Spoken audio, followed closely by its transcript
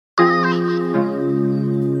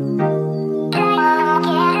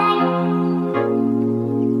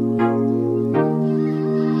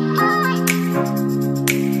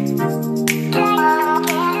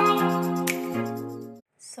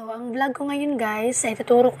ko ngayon guys ay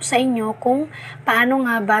tuturo ko sa inyo kung paano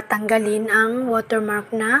nga ba tanggalin ang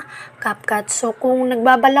watermark na Capcut. So kung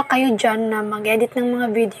nagbabalak kayo dyan na mag-edit ng mga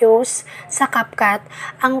videos sa Capcut,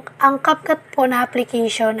 ang Capcut po na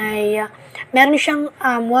application ay meron siyang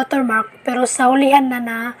watermark pero sa hulihan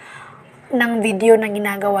na ng video na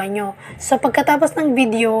ginagawa nyo. So pagkatapos ng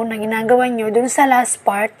video na ginagawa nyo, dun sa last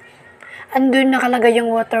part, andun nakalagay yung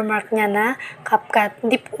watermark niya na Capcut.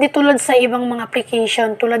 Di tulad sa ibang mga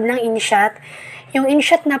application, tulad ng InShot. Yung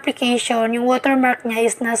InShot na application, yung watermark niya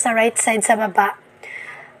is nasa right side sa baba.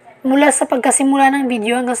 Mula sa pagkasimula ng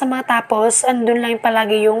video hanggang sa matapos, andun lang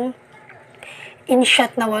palagi yung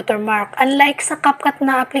InShot na watermark. Unlike sa Capcut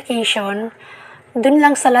na application, dun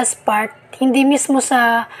lang sa last part, hindi mismo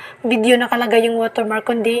sa video nakalagay yung watermark,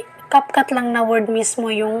 kundi Capcut lang na word mismo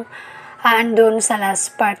yung andun sa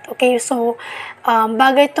last part. Okay, so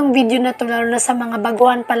bagay itong video na to, lalo na sa mga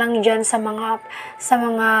baguhan pa lang dyan sa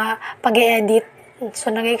mga pag-e-edit.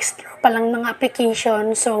 So nag-explore pa lang ng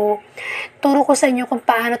application. So turo ko sa inyo kung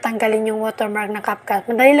paano tanggalin yung watermark na Capcut.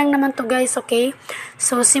 Madali lang naman to guys, okay?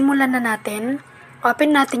 So simulan na natin.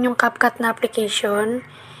 Open natin yung Capcut na application.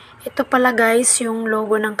 Ito pala guys yung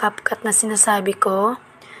logo ng Capcut na sinasabi ko.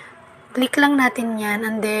 Click lang natin yan,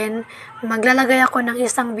 and then maglalagay ako ng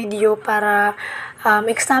isang video para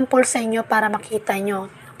example sa inyo para makita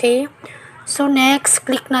nyo. Okay? So next,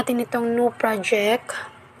 click natin itong new project.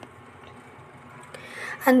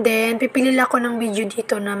 And then pipili ako ng video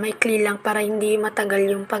dito na maikli lang para hindi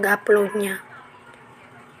matagal yung pag-upload niya.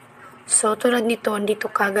 So tulad nito,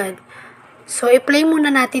 dito kagad. So i-play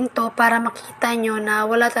muna natin to para makita nyo na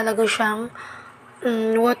wala talaga siyang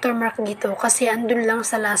watermark dito kasi andun lang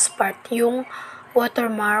sa last part yung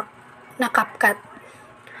watermark na Capcut.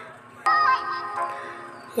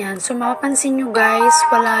 Yan, so mapapansin nyo guys,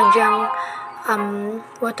 wala dyang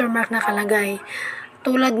watermark na kalagay.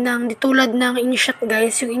 Tulad ng InShot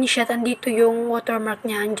guys, yung InShot andito yung watermark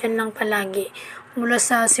niya, andyan lang palagi mula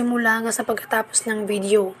sa simula hanggang sa pagkatapos ng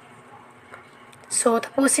video. So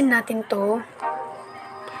tapusin natin to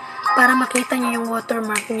para makita nyo yung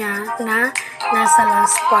watermark niya na nasa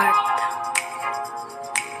last part.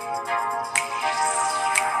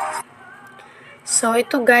 So,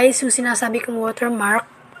 ito guys, yung sinasabi kong watermark.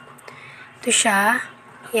 Ito siya.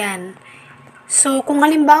 Yan. So, kung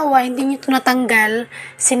halimbawa, hindi nyo ito natanggal,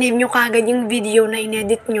 sinave nyo kagad yung video na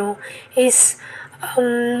inedit nyo, is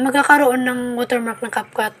magkakaroon ng watermark ng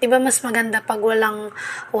Capcut. Diba mas maganda pag walang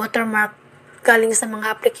watermark galing sa mga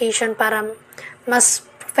application para mas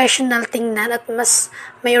professional tingnan at mas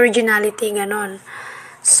may originality, ganon.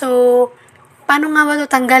 So, paano nga ba ito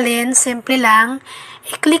tanggalin? Simple lang.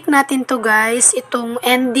 I-click natin to guys, itong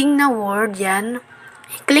ending na word, yan.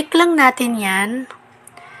 I-click lang natin yan.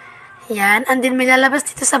 Yan. And then may lalabas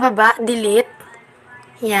dito sa baba, delete.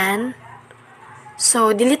 Yan.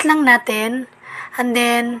 So, delete lang natin. And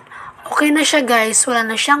then, okay na siya guys. Wala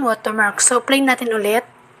na siyang watermark. So, play natin ulit.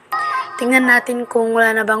 Tingnan natin kung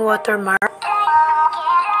wala na bang watermark.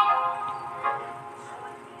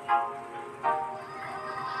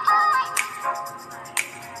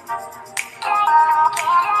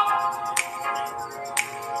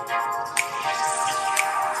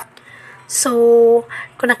 So,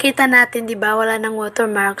 kung nakita natin, di ba, wala ng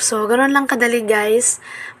watermark. So, ganoon lang kadali guys,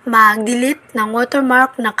 mag-delete ng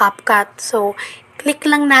watermark na Capcut. So, click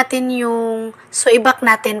lang natin yung, so, i-back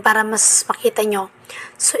natin para mas makita nyo.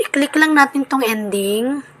 So, i-click lang natin tong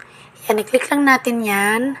ending. Yan, i-click lang natin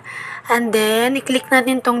yan. And then, i-click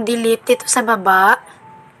natin tong delete dito sa baba.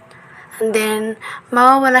 And then,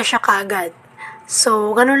 mawawala siya kaagad.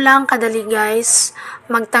 So, ganun lang kadali guys,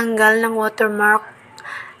 magtanggal ng watermark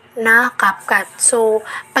na Capcut. So,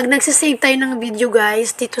 pag nagsisave tayo ng video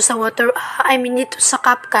guys, dito sa dito sa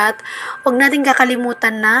Capcut, huwag natin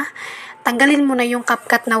kakalimutan na tanggalin muna yung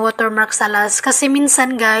Capcut na watermark sa last. Kasi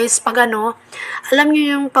minsan guys, pag alam nyo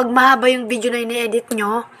yung pag mahaba yung video na ini-edit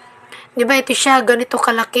nyo, di ba ito siya, ganito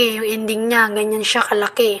kalaki, yung ending niya, ganyan siya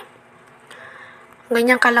kalaki.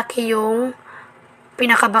 Ganyan kalaki yung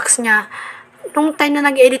pinaka-box niya. Nung time na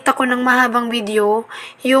nag-edit ako ng mahabang video,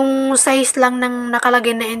 yung size lang ng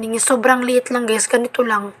nakalagay na ending, sobrang liit lang guys, ganito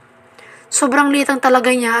lang. Sobrang liit lang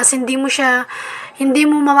talaga niya, as hindi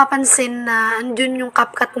mo mapapansin na andun yung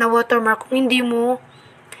Capcut na watermark kung hindi mo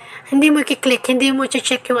i-click, hindi mo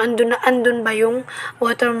i-check yung andun ba yung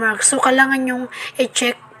watermark. So, kailangan yung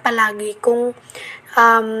i-check palagi kung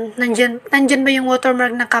nandyan ba yung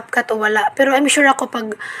watermark na Capcut o wala. Pero I'm sure ako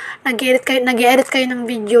pag nag-edit kayo ng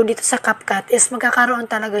video dito sa Capcut is magkakaroon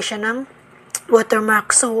talaga siya ng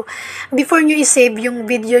watermark. So, before nyo i-save yung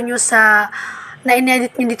video nyo sa na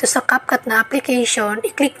inedit nyo dito sa Capcut na application,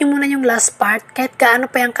 i-click nyo muna yung last part, kahit gaano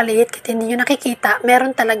pa yung kaliit, kahit hindi nyo nakikita,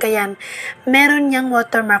 meron talaga yan. Meron yung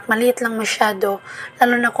watermark, maliit lang masyado,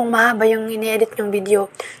 lalo na kung mahaba yung ini-edit yung video.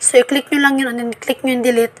 So, i-click nyo lang yun, and then i-click nyo yung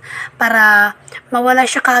delete, para mawala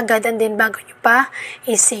siya kaagad, and then bago nyo pa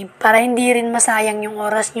i-save, para hindi rin masayang yung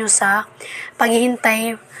oras nyo sa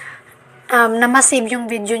paghihintay na ma-save yung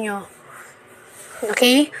video nyo.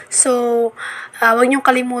 Okay? So, huwag niyong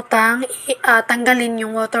kalimutang tanggalin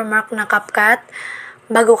yung watermark na Capcut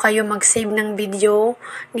bago kayo mag-save ng video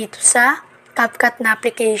dito sa Capcut na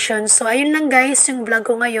application. So, ayun lang guys, yung vlog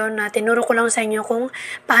ko ngayon na tinuro ko lang sa inyo kung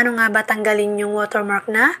paano nga ba tanggalin yung watermark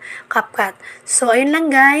na Capcut. So, ayun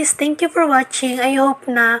lang guys. Thank you for watching. I hope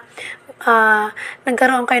na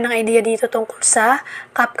nagkaroon kayo ng idea dito tungkol sa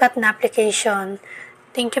Capcut na application.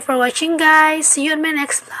 Thank you for watching guys. See you on my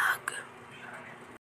next vlog.